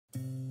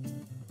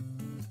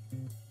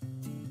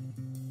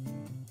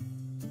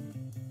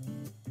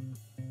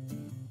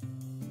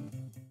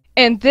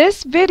In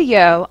this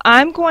video,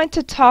 I'm going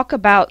to talk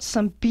about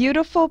some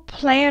beautiful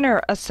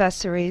planner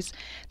accessories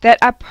that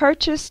I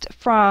purchased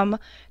from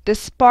the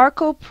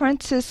Sparkle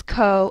Princess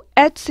Co.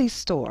 Etsy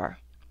store.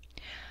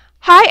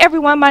 Hi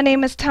everyone, my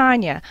name is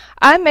Tonya.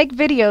 I make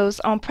videos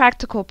on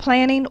practical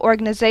planning,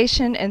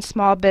 organization, and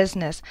small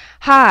business.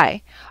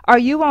 Hi, are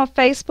you on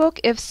Facebook?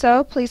 If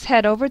so, please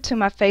head over to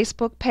my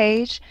Facebook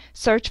page,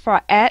 search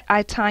for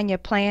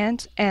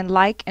 @iTonyaPlans, and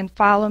like and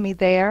follow me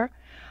there.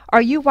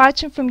 Are you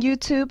watching from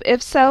YouTube?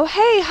 If so,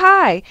 hey,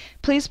 hi!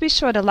 Please be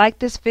sure to like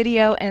this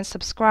video and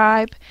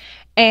subscribe.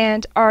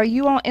 And are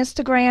you on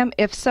Instagram?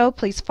 If so,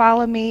 please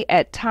follow me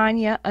at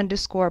Tonya_plans.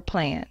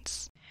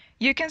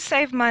 You can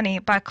save money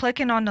by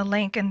clicking on the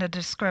link in the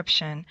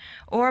description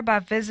or by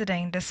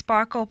visiting the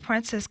Sparkle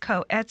Princess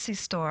Co. Etsy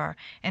store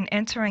and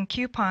entering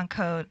coupon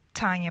code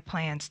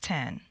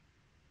TonyaPlans10.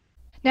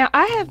 Now,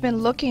 I have been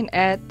looking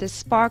at the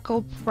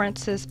Sparkle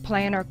Princess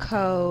Planner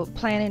Co.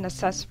 planning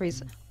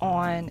accessories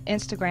on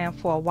Instagram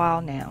for a while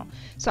now.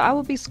 So I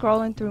would be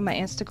scrolling through my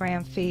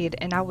Instagram feed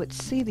and I would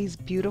see these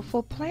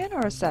beautiful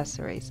planner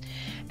accessories.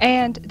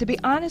 And to be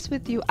honest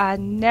with you, I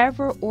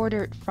never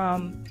ordered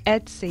from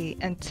Etsy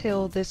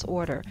until this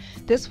order.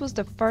 This was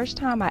the first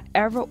time I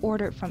ever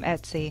ordered from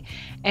Etsy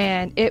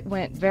and it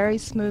went very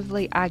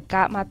smoothly. I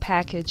got my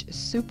package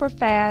super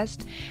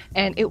fast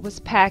and it was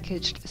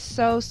packaged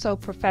so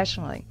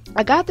professionally.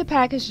 I got the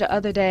package the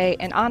other day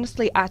and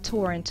honestly I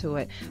tore into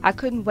it. I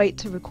couldn't wait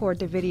to record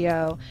the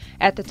video.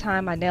 At the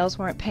time my nails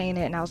weren't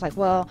painted and I was like,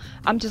 well,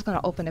 I'm just going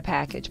to open the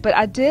package. But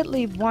I did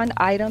leave one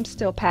item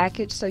still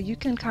packaged so you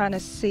can kind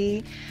of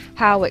see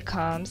how it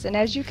comes. And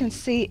as you can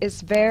see,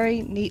 it's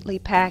very neatly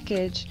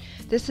packaged.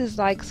 This is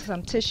like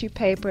some tissue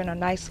paper and a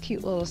nice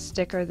cute little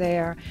sticker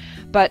there.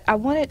 But I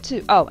wanted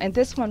to, oh, and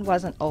this one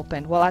wasn't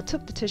open. Well, I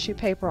took the tissue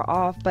paper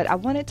off, but I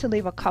wanted to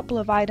leave a couple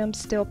of items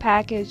still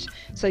packaged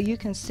so you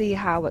can see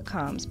how it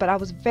comes. But I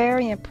was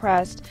very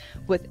impressed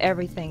with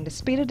everything, the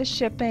speed of the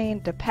shipping,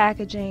 the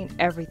packaging,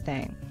 everything.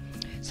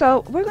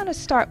 So we're going to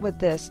start with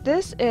this.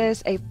 This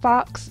is a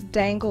fox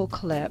dangle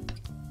clip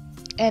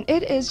and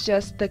it is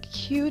just the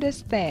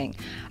cutest thing.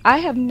 I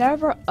have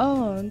never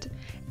owned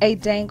a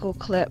dangle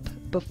clip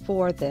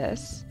before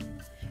this,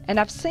 and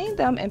I've seen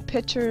them in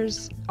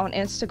pictures on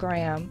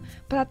Instagram,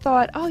 but I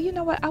thought, oh, you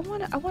know what, I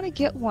want to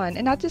get one,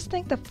 and I just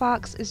think the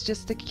fox is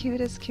just the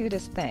cutest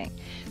thing.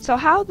 So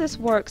how this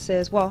works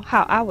is, well,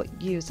 how I would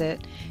use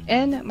it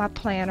in my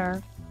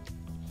planner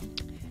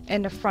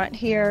in the front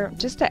here,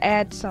 just to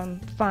add some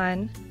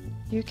fun.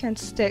 You can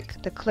stick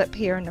the clip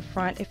here in the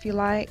front if you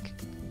like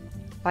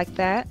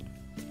that.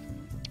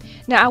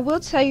 Now I will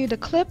tell you the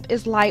clip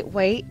is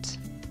lightweight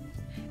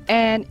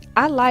and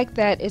I like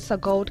that it's a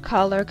gold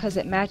color because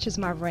it matches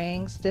my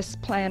rings. This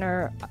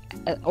planner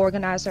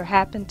organizer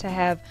happened to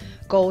have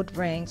gold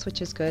rings,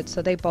 which is good,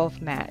 so they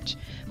both match.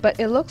 But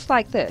it looks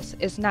like this.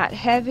 It's not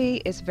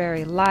heavy, it's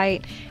very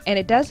light, and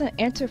it doesn't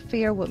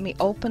interfere with me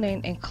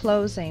opening and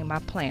closing my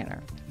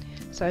planner.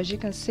 So as you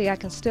can see, I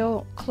can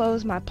still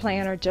close my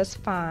planner just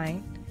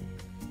fine.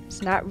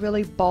 It's not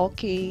really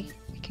bulky.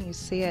 Can you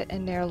see it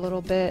in there a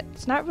little bit?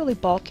 It's not really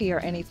bulky or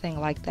anything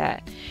like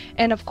that.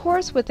 And of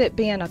course, with it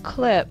being a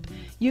clip,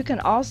 you can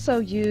also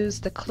use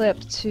the clip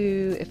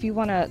to, if you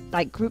want to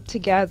like group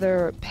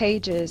together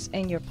pages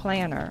in your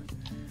planner,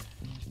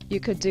 you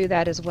could do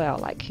that as well.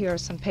 Like here are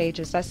some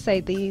pages. Let's say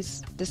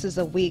this is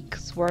a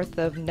week's worth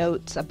of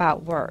notes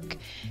about work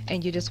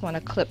and you just want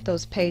to clip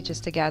those pages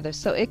together.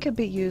 So it could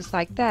be used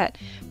like that.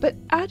 But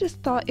I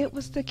just thought it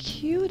was the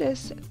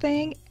cutest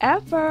thing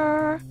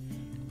ever.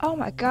 Oh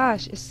my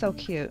gosh, it's so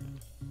cute.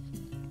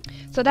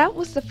 So that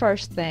was the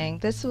first thing.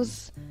 This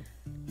was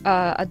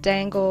a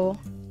dangle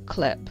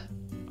clip.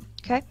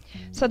 Okay,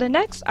 so the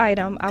next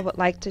item I would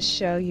like to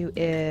show you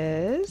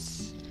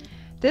is,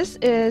 this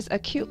is a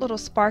cute little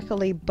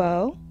sparkly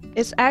bow.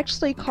 It's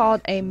actually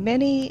called a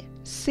mini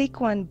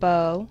sequin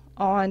bow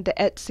on the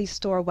Etsy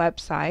store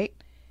website.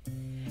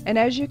 And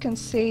as you can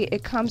see,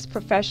 it comes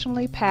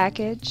professionally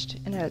packaged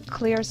in a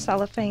clear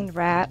cellophane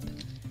wrap.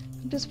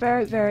 I'm just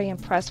very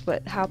impressed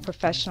with how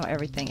professional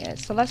everything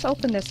is. So let's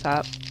open this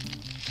up.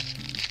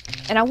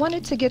 And I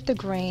wanted to get the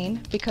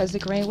green because the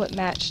green would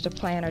match the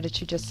planner that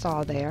you just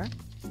saw there.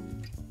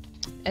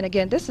 And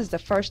again, this is the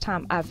first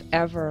time I've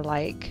ever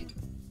like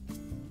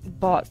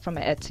bought from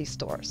an Etsy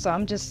store. So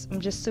I'm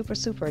just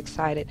super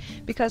excited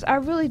because I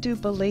really do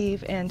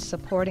believe in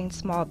supporting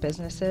small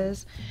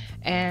businesses,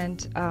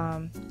 and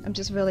I'm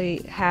just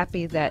really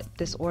happy that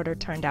this order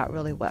turned out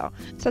really well.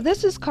 So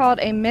this is called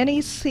a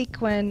mini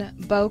sequin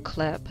bow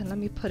clip, and let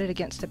me put it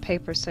against the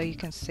paper so you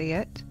can see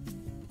it.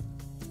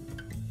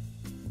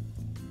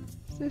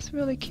 It's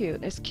really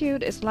cute. It's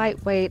cute, it's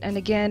lightweight, and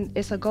again,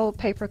 it's a gold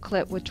paper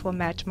clip which will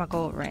match my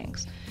gold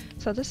rings.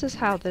 So this is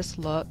how this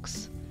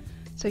looks.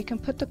 So you can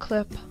put the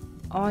clip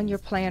on your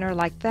planner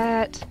like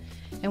that,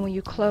 and when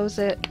you close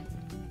it,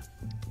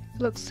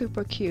 Looks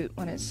super cute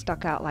when it's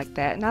stuck out like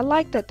that. And I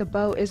like that the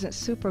bow isn't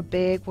super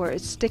big where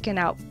it's sticking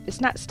out.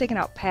 It's not sticking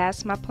out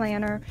past my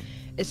planner.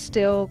 It's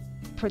still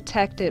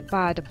protected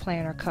by the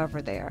planner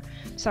cover there.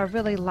 So I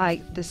really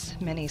like this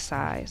mini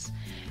size.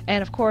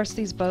 And of course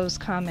these bows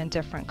come in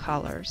different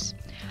colors.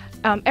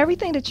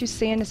 Everything that you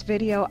see in this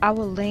video I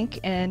will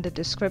link in the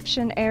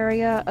description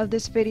area of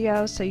this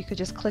video, so you could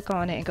just click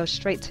on it and go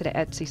straight to the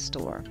Etsy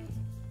store.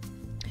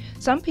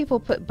 Some people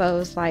put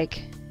bows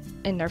like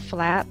in their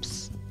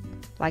flaps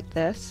like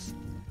this,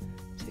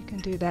 so you can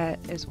do that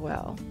as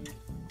well.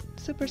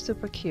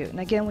 Super cute. And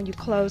again, when you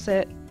close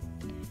it,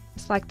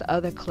 it's like the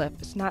other clip.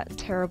 It's not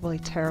terribly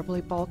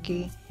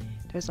bulky.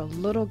 There's a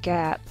little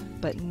gap,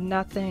 but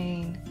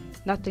nothing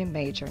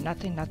major,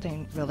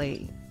 nothing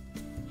really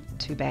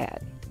too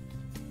bad.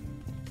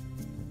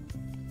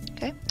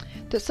 Okay,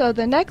 so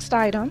the next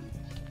item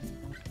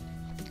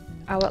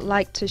I would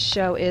like to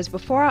show is,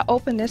 before I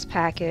open this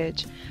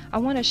package, I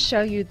want to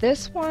show you,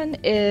 this one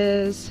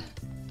is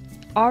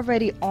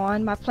already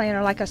on my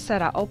planner. Like I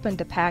said, I opened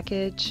the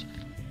package,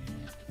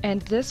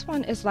 and this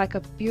one is like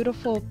a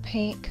beautiful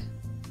pink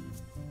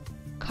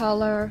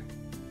color.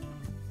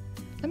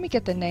 Let me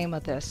get the name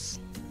of this.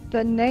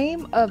 The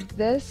name of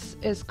this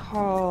is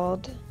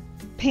called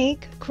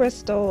Pink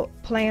Crystal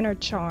Planner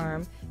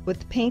Charm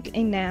with pink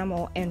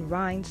enamel and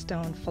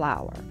rhinestone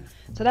flower.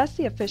 So that's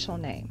the official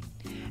name.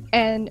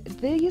 And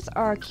this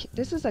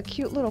is a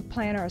cute little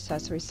planner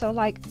accessory. So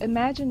like,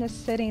 imagine this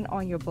sitting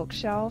on your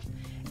bookshelf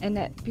and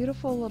that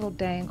beautiful little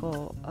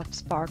dangle of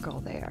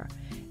sparkle there.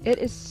 It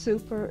is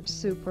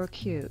super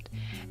cute.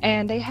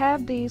 And they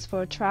have these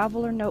for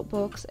traveler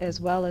notebooks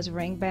as well as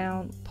ring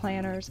bound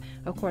planners.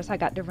 Of course I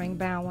got the ring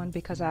bound one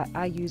because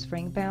I use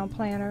ring bound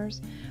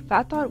planners, but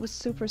I thought it was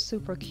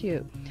super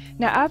cute.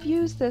 Now I've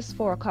used this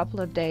for a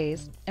couple of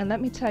days, and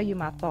let me tell you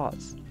my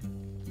thoughts.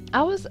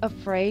 I was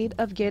afraid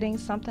of getting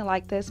something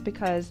like this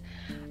because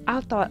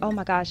I thought, oh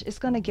my gosh, it's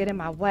going to get in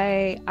my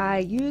way. I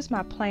use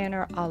my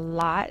planner a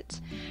lot,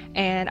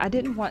 and I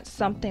didn't want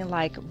something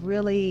like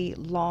really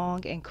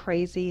long and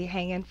crazy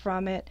hanging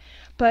from it.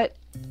 But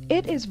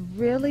it is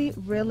really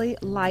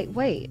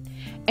lightweight.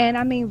 And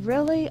I mean,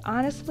 really,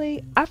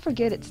 honestly, I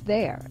forget it's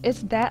there.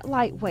 It's that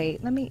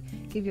lightweight. Let me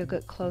give you a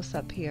good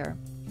close-up here.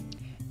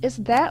 It's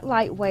that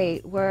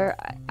lightweight where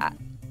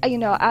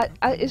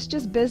it's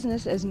just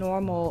business as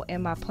normal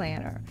in my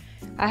planner.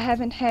 I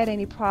haven't had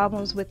any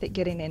problems with it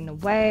getting in the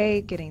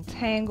way, getting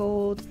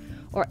tangled,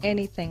 or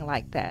anything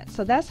like that.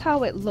 So that's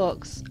how it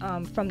looks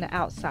from the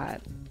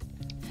outside.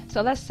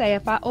 So let's say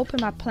if I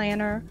open my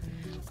planner,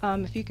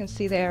 if you can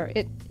see there,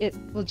 it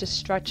will just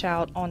stretch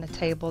out on the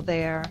table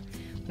there.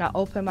 When I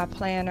open my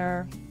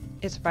planner,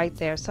 it's right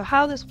there. So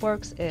how this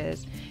works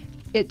is,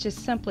 it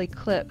just simply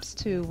clips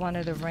to one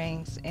of the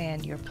rings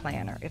in your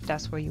planner, if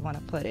that's where you want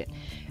to put it.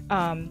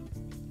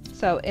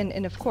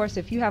 And of course,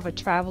 if you have a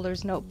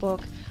traveler's notebook,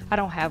 I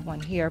don't have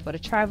one here, but a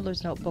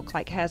traveler's notebook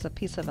like has a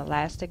piece of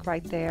elastic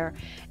right there,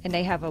 and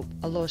they have a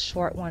little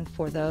short one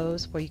for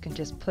those where you can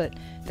just put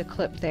the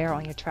clip there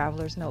on your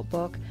traveler's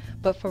notebook.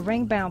 But for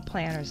ring bound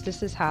planners,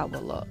 this is how it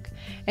will look.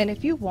 And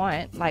if you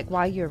want, like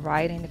while you're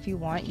writing, if you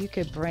want, you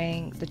could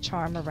bring the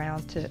charm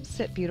around to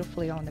sit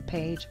beautifully on the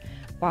page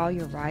while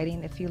you're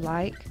writing if you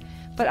like.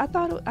 But I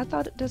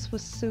thought this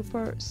was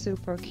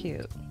super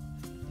cute.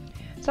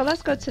 So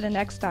let's go to the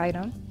next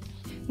item.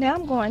 Now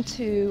I'm going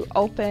to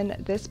open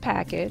this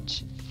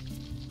package.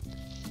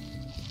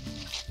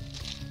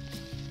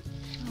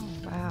 Oh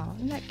wow,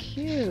 isn't that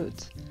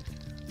cute?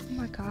 Oh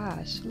my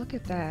gosh, look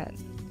at that.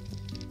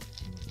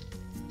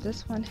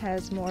 This one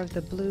has more of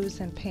the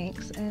blues and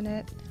pinks in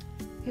it.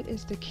 It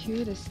is the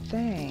cutest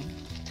thing.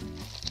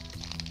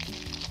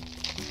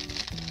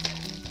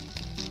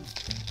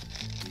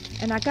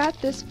 And I got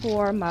this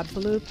for my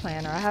blue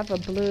planner. I have a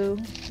blue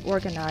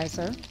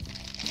organizer.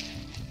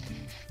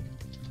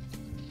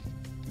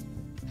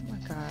 Oh my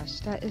gosh,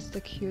 that is the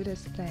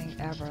cutest thing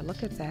ever.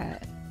 Look at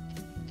that.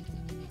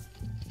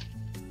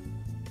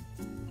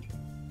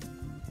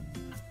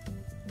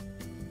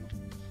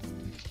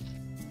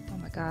 Oh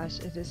my gosh,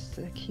 it is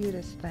the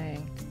cutest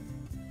thing.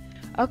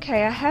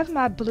 Okay, I have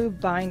my blue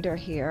binder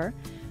here,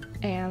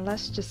 and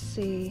let's just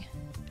see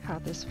how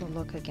this will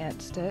look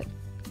against it.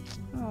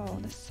 Oh,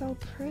 that's so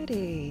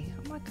pretty.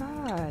 Oh my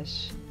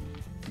gosh.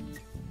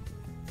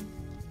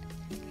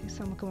 Okay,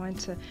 so I'm going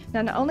to...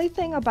 Now, the only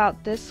thing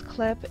about this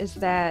clip is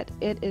that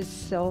it is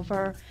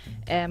silver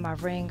and my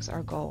rings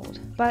are gold,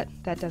 but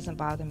that doesn't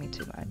bother me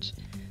too much.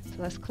 So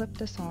let's clip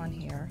this on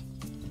here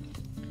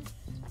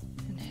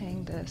and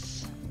hang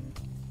this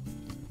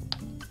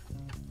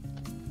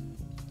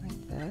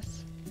like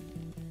this,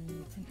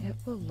 and it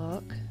will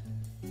look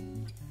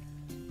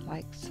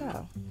like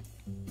so.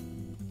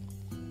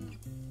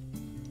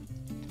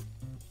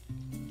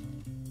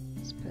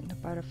 Putting a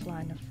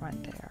butterfly in the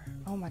front there.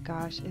 Oh my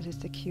gosh, it is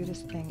the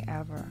cutest thing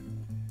ever.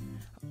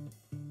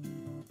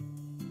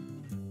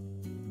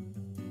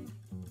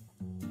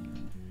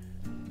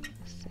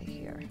 Let's see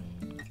here.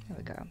 There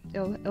we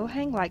go. It'll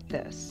hang like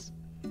this.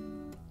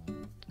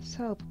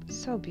 So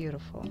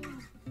beautiful.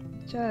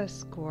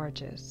 Just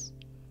gorgeous.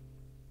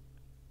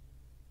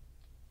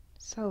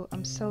 So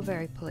I'm so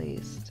very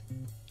pleased.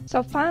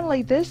 So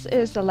finally, this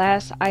is the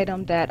last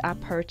item that I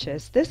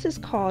purchased. This is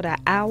called an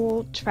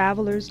Owl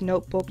Traveler's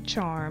Notebook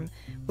Charm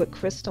with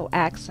crystal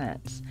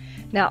accents.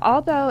 Now,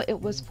 although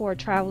it was for a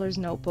traveler's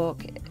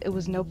notebook, it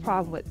was no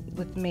problem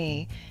with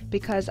me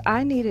because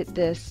I needed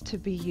this to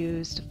be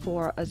used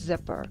for a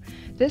zipper.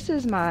 This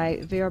is my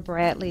Vera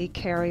Bradley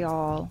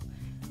carry-all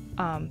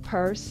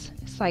purse.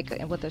 It's like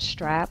with a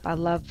strap. I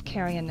love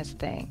carrying this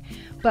thing.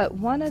 But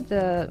one of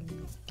the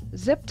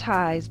zip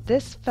ties,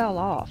 this fell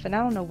off and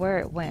I don't know where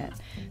it went.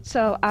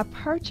 So I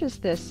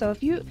purchased this. So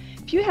if you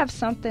have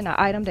something, an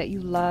item that you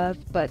love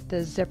but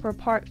the zipper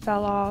part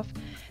fell off,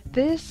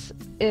 this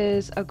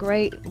is a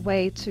great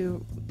way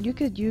to, you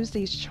could use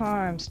these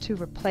charms to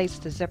replace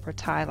the zipper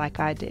tie like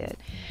I did.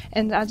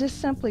 And I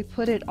just simply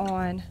put it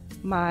on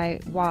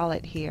my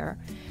wallet here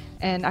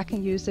and I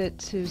can use it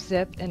to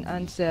zip and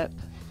unzip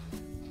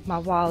my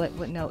wallet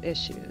with no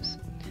issues.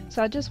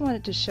 So I just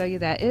wanted to show you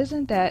that.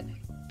 Isn't that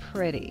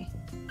pretty?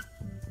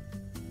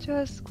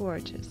 Just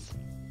gorgeous.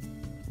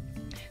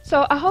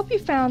 So I hope you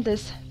found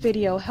this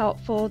video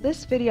helpful.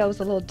 This video is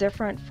a little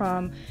different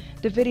from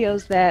the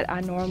videos that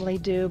I normally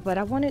do, but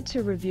I wanted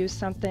to review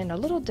something a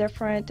little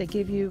different to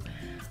give you,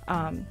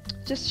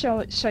 just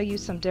show you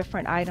some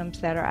different items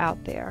that are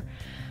out there.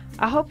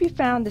 I hope you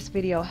found this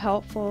video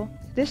helpful.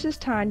 This is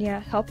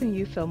Tonya, helping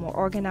you feel more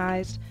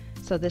organized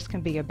so this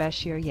can be your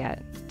best year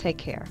yet. Take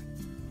care.